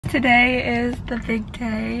Today is the big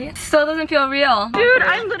day. Still doesn't feel real. Dude,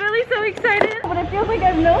 I'm literally so excited. But it feels like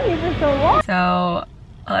I've known you for so long. So,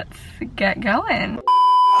 let's get going.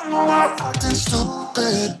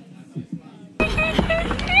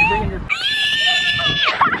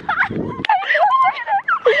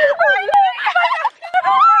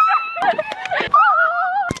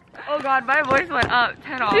 Oh god, my voice went up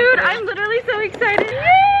 10 off. Dude, I'm literally so excited.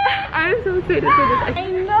 I'm so excited for this. I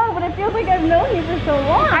know, but it feels like I've known you for so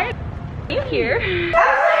long. Are you here?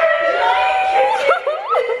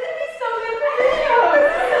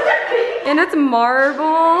 And it's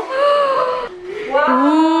marble. Wow.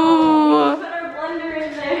 Ooh. Put our blender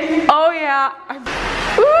in there. Oh yeah.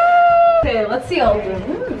 Ooh. Okay, let's see all the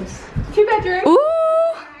rooms. 2 bedrooms. Ooh.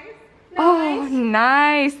 Nice. Oh,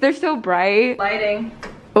 nice. They're so bright. Lighting.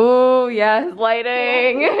 Oh yes,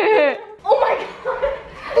 lighting. Oh my god.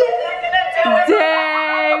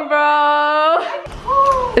 Dang, bro.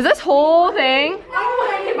 Is this whole thing?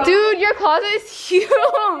 Oh, dude, your closet is huge.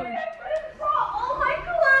 All my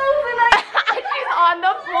clothes and she's on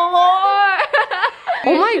the floor.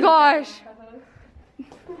 Oh my gosh. Dude,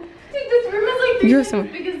 this room is like 3 times as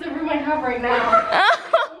big as the room I have right now.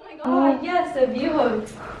 Oh my god, yes, a view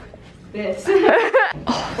of this.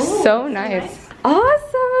 Oh, so nice.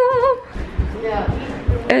 Awesome. Yeah.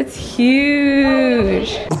 It's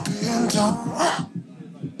huge.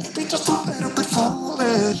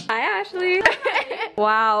 Hi, Ashley.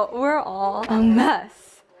 Wow, we're all a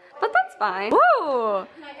mess. But that's fine. Whoa,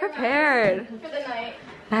 prepared. For the night.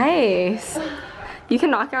 Nice. You can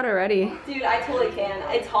knock out already. Dude, I totally can.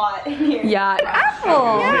 It's hot in here. Yeah.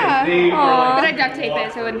 Apple. Yeah. But I duct tape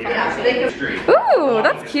it so it wouldn't fall off. Ooh,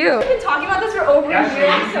 that's cute. We've been talking about this for over a year.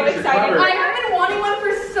 I'm so excited. I have been wanting one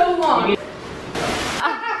for so long.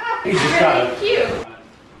 Really cute.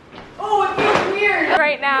 Oh, it feels weird.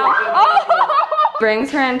 Right now. Oh!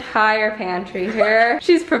 Brings her entire pantry here.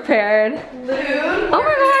 She's prepared. Dude. Oh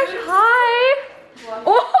my gosh, hi.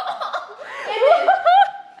 Oh.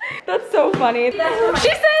 That's so funny. She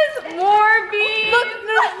says more beans.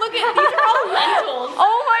 Look at these are all lentils.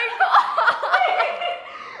 Oh my god.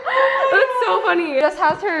 That's so funny. Just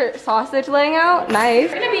has her sausage laying out.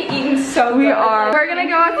 Nice. We're gonna be eating so good. We are. We're gonna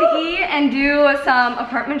go out to eat and do some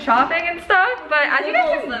apartment shopping and stuff. But as you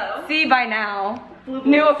guys can see by now,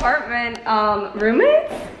 new apartment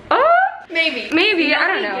roommates? Maybe. Maybe, I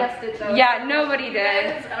don't know. Guessed it, though. Yeah, nobody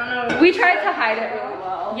did. I don't know. We tried to hide it really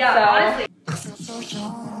well. Yeah, so. Honestly.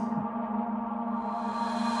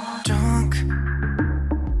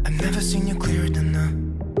 Never seen you clearer than now.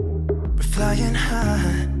 We're flying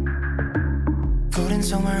high, floating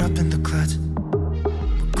somewhere up in the clouds.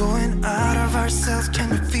 We're going out of ourselves.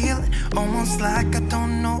 Can you feel it? Almost like I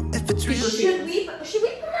don't know if it's real. Should we put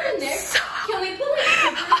it in there? Can we put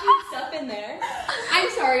like stuff in there? I'm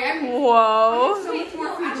sorry. Whoa. So much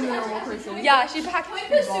more food than a normal person. Yeah, she packed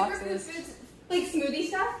 2 boxes. Like smoothie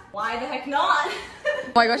stuff? Why the heck not?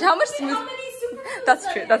 Oh my gosh, how much smoothie? That's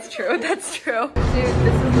true. That's true. That's true. Dude,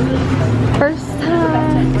 this is first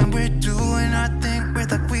time. When we're doing our thing, we're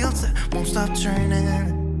like wheels that won't stop turning.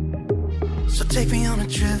 So take me on a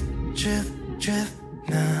trip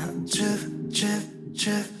now,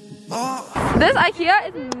 trip. Oh. This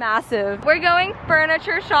IKEA is massive. We're going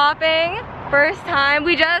furniture shopping. First time.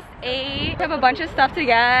 We just ate. We have a bunch of stuff to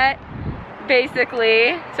get,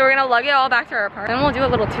 basically. So we're gonna lug it all back to our apartment and we'll do a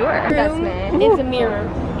little tour. Investment is a mirror.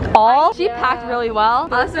 All? She packed really well.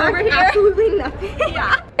 Us over here. Absolutely nothing.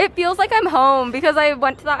 Yeah. It feels like I'm home because I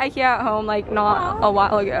went to the IKEA at home like not a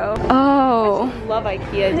while ago. Oh. I love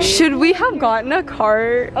IKEA, dude. Should we have gotten a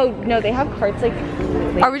cart? Oh no, they have carts like.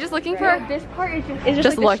 Are we just looking for? This part is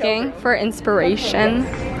just like looking for inspiration.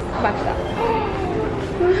 Watch that.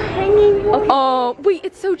 Hanging. Okay. Oh wait,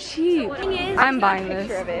 it's so cheap. I'm buying this.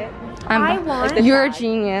 You're a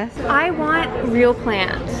genius. I want real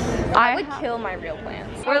plants. I would kill my real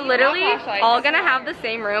plants. We're literally all gonna have the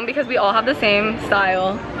same room because we all have the same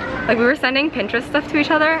style. Like we were sending Pinterest stuff to each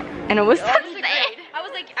other and it was I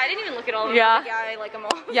was like, I didn't even look at all of them. Yeah. Like, yeah, I like them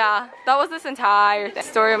all. Yeah, that was this entire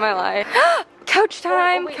story of my life. Couch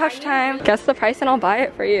time, couch time. Guess the price and I'll buy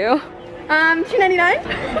it for you.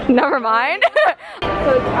 $2.99. Never mind.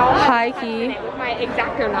 So it's all high key. With my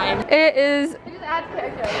Exacto knife. It is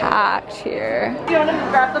packed here. Do you want to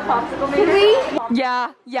grab the popsicle maybe?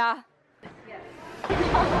 Yeah, yeah.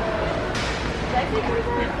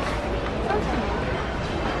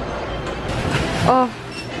 Oh,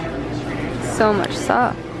 so much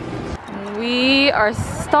stuff. We are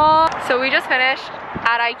stopped. So we just finished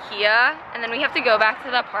at IKEA, and then we have to go back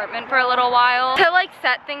to the apartment for a little while to like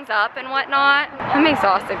set things up and whatnot. I'm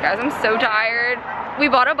exhausted, guys. I'm so tired. We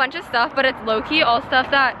bought a bunch of stuff, but it's low-key all stuff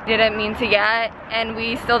that didn't mean to get, and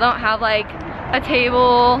we still don't have like a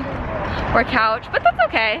table or couch, but that's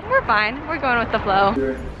okay. We're fine. We're going with the flow.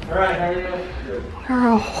 All right, how are you? You're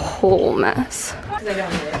a whole mess.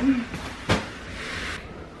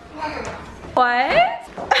 What?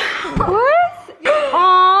 What?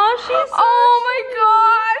 Aw, she's so oh my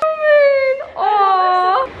gosh.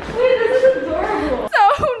 Aw. Wait, this is adorable. So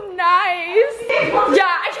nice.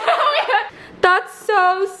 Yeah, I can't. That's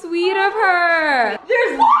so sweet of her.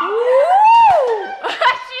 There's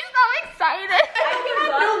she's so excited. I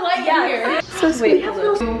have no light here. So sweet.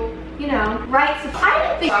 You know, right? So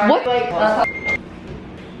I think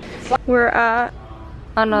what? We're at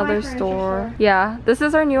another store. Yeah, this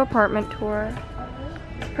is our new apartment tour.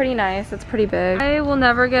 It's pretty nice. It's pretty big. I will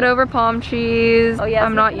never get over palm trees. Oh yeah,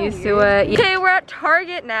 I'm not used to it. Okay, we're at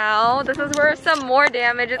Target now. This is where some more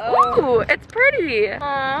damage is. Ooh, it's pretty.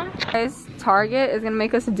 Aww. Guys, Target is gonna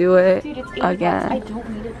make us do it again. I don't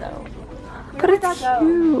need it though. But it's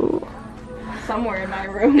cute. Somewhere in my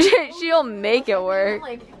room. She'll make it work.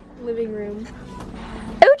 Like living room.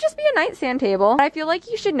 It would just be a nightstand table. I feel like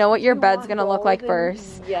you should know what your bed's gonna look like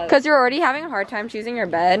first. Because you're already having a hard time choosing your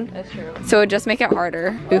bed. That's true. So it would just make it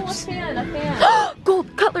harder. Oops.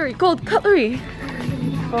 Gold cutlery, gold cutlery.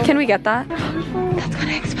 Can we get that? That's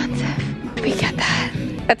kind of expensive. Can we get that?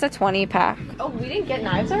 It's a 20 pack. Oh, we didn't get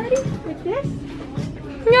knives already? Like this?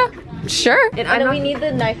 Yeah, sure. And I know we need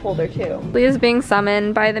the knife holder too. Leah's being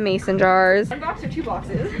summoned by the mason jars. 1 box or 2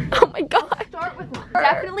 boxes? Oh my god. Start with one.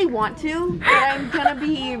 Definitely want to, but I'm gonna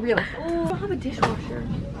be real. Oh, we don't have a dishwasher.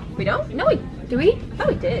 We don't? No, do we? No,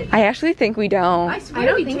 we did. I actually think we don't. I swear I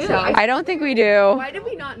don't think so. I don't think we do. Why did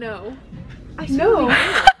we not know? I know.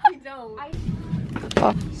 We don't.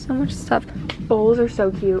 Oh, so much stuff. Bowls are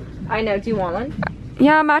so cute. I know. Do you want one?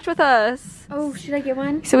 Yeah, match with us. Oh, should I get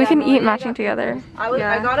one? So we can eat matching together.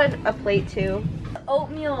 I got a plate too.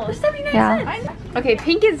 Oatmeal. For 79 cents. Okay,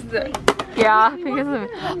 pink is the... Yeah, pink is the...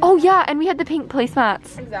 Oh yeah, and we had the pink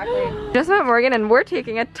placemats. Exactly. Just met Morgan and we're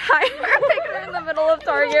taking a timer picture in the middle of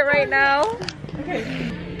Target right now. Okay.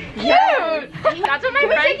 Cute! That's what my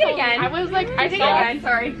friend told me. I was like, I think again.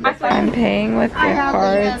 Sorry. I'm paying with gift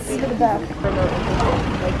cards.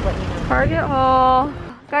 Target haul.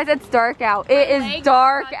 Guys, it's dark out. It is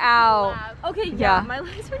dark out. Okay, yeah. My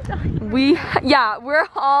legs are dying. We're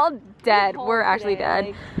all dead. We're actually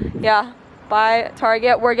dead. Yeah. By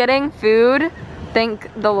Target, we're getting food. Thank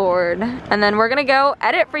the Lord. And then we're gonna go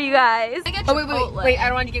edit for you guys. Oh, wait, I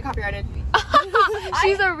don't want to get copyrighted.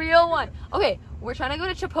 She's a real one. Okay, we're trying to go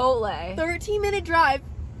to Chipotle. 13-minute drive,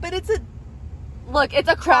 but it's a... Look, it's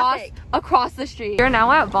across the street. We're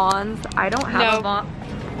now at Vaughn's. I don't have a Vaughn.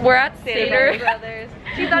 We're at Skater Brothers.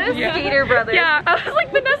 She thought it was Skater Brothers. Yeah, I was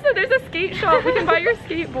like, Vanessa, there's a skate shop. We can buy your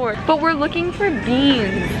skateboard. But we're looking for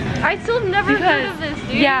beans. I still never heard of this,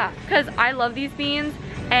 dude. Yeah, because I love these beans,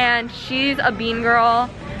 and she's a bean girl,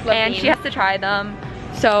 and she has to try them.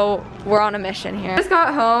 So we're on a mission here. Just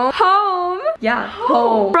got home. Yeah,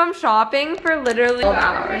 home. From shopping for literally 12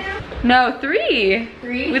 hours. No, 3.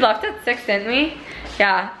 3? We left at 6, didn't we?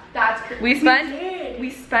 Yeah. That's crazy. We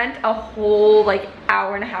spent a whole like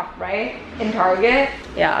hour and a half, right? In Target.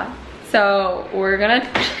 Yeah. So we're gonna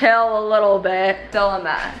chill a little bit. Still a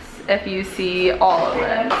mess if you see all of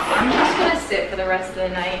this. I'm just gonna sit for the rest of the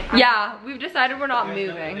night. Yeah, we've decided we're not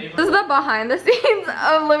moving. This is the behind the scenes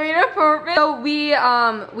of living in an apartment. So we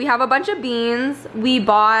have a bunch of beans. We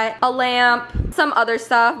bought a lamp, some other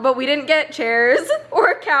stuff, but we didn't get chairs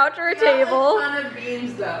or a couch or a table. A ton of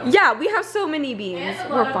beans though. Yeah, we have so many beans. And a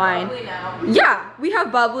lot we're of fine. bubbly now. Yeah, we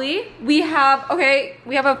have bubbly. We have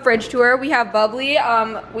a fridge tour. We have bubbly.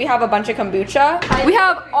 We have a bunch of kombucha. We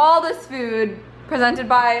have all this food presented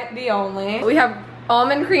by The Only. We have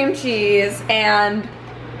almond cream cheese and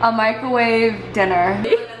a microwave dinner.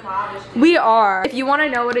 We are. If you want to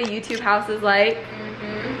know what a YouTube house is like,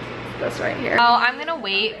 this right here. Oh, I'm gonna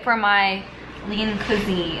wait for my lean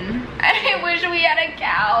cuisine. I wish we had a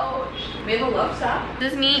couch. We have a love stop.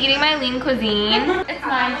 This is me eating my lean cuisine. It's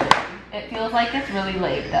 9. It feels like it's really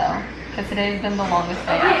late though, because today has been the longest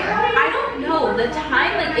day ever. I don't know. The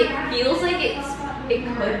time, like, it feels like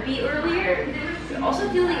it could be earlier. It also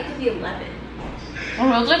feels like it could be 11. It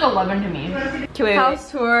feels like 11 to me. Wait,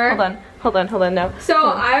 House tour. Hold on, no.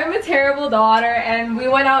 So I'm a terrible daughter, and we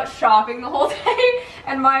went out shopping the whole day,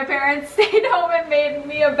 and my parents stayed home and made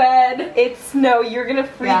me a bed. You're gonna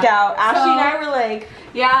freak out. Ashley and I were like,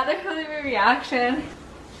 yeah, that's really my reaction.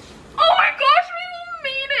 Oh my gosh, we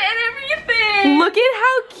made it and everything. look at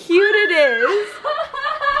how cute it is.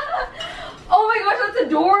 gosh, that's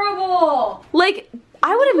adorable. Like,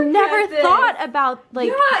 I would have never thought about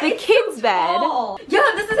like the kids' bed. Yeah,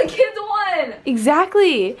 this is a kid's one.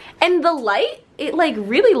 Exactly. And the light, it like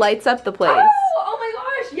really lights up the place. Oh my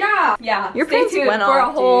gosh, yeah. Yeah. Your parents went for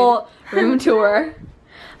off, a whole room tour.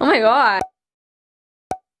 Oh my god.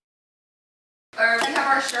 We have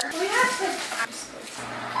our shirt.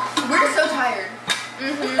 We're so tired.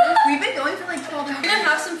 We've been going for like 12 hours. We're gonna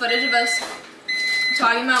have some footage of us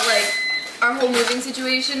talking about like our whole moving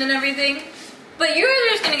situation and everything. But you guys are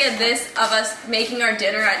just gonna get this of us making our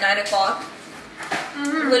dinner at 9 o'clock.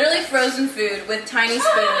 Literally frozen food with tiny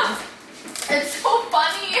spoons. It's so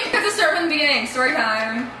funny. It's a serve in the beginning. Story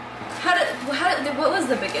time. What was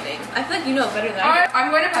the beginning? I feel like you know it better than I do. I'm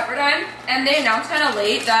going to Pepperdine, and they announced kind of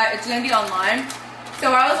late that it's gonna be online.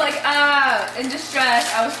 So I was like, in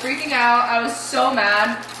distress. I was freaking out. I was so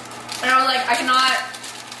mad. And I was like, I cannot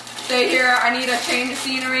stay here. I need a change of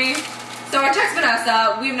scenery. So I text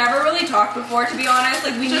Vanessa. We've never really talked before, to be honest.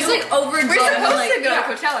 Like, we just knew, like, overjoyed. We're supposed like, to go to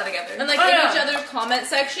Coachella together. And, like, in each other's comment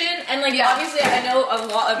section. And, like, obviously, I know a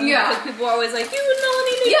lot of you, because people are always like, you and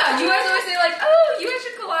Melanie need to you guys always say, like, oh, you guys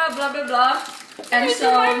should collab, blah, blah, blah. And you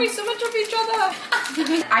so remind me so much of each other.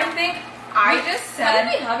 I think I just said. How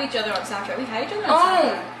did we have each other on Snapchat? We had each other on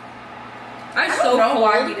Snapchat. I don't know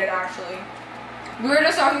why we did, actually. We were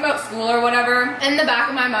just talking about school or whatever. In the back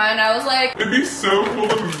of my mind, I was like, it'd be so cool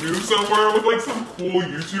to move somewhere with like some cool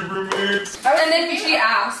YouTube roommates. And then she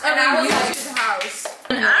asked, and I was like, the house.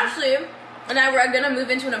 and Ashley and I were gonna move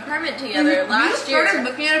into an apartment together last year. We started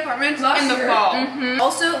looking at apartments in the fall.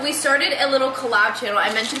 Also, we started a little collab channel.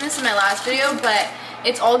 I mentioned this in my last video, but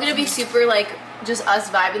it's all gonna be super like just us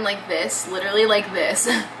vibing like this, literally like this.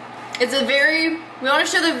 It's a very, we want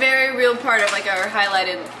to show the very real part of like our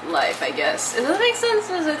highlighted life, I guess. Does that make sense?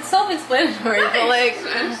 It's self-explanatory, but like.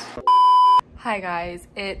 Hi guys,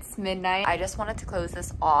 it's midnight. I just wanted to close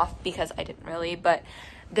this off because I didn't really, but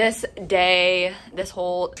this day, this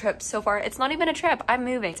whole trip so far, it's not even a trip. I'm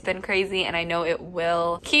moving. It's been crazy and I know it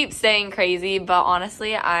will keep staying crazy, but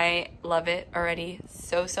honestly, I love it already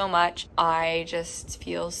so much. I just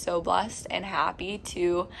feel so blessed and happy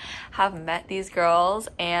to have met these girls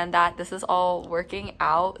and that this is all working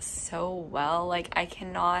out so well. Like, I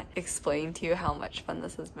cannot explain to you how much fun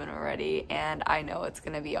this has been already, and I know it's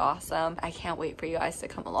gonna be awesome. I can't wait for you guys to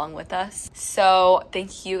come along with us. So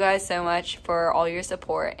thank you guys so much for all your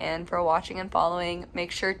support and for watching and following.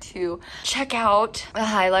 Make sure to check out the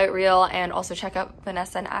highlight reel and also check out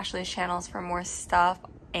Vanessa and Ashley's channels for more stuff.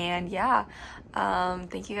 And yeah,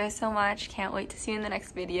 thank you guys so much. Can't wait to see you in the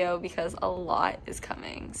next video because a lot is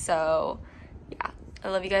coming. So yeah, I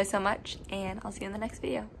love you guys so much and I'll see you in the next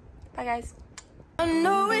video. Bye guys. I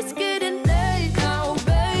know it's getting late.